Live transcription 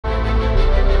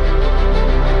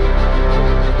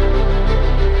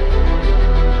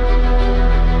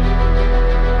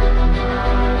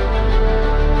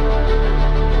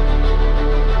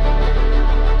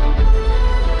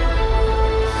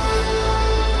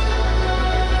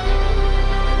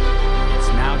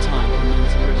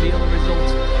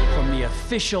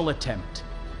official attempt.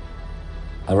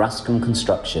 Arascom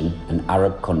Construction and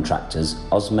Arab contractors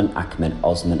Osman Ahmed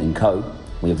Osman and Co.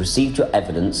 We have received your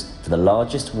evidence for the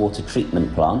largest water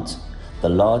treatment plant, the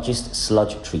largest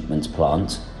sludge treatment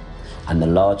plant, and the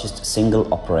largest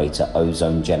single operator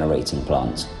ozone generating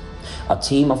plant. Our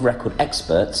team of record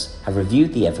experts have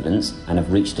reviewed the evidence and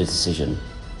have reached a decision.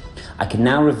 I can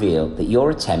now reveal that your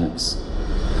attempts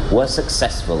were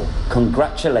successful.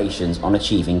 Congratulations on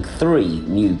achieving 3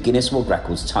 new Guinness World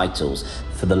Records titles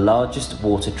for the largest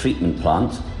water treatment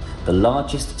plant, the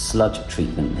largest sludge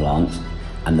treatment plant,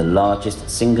 and the largest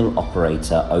single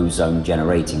operator ozone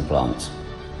generating plant.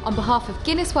 On behalf of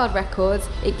Guinness World Records,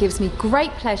 it gives me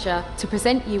great pleasure to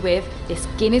present you with this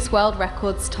Guinness World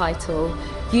Records title.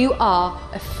 You are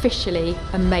officially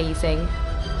amazing.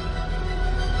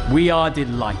 We are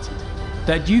delighted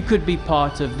that you could be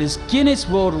part of this Guinness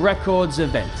World Records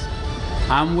event,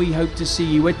 and we hope to see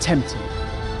you attempting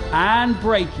and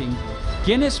breaking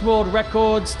Guinness World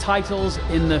Records titles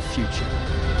in the future.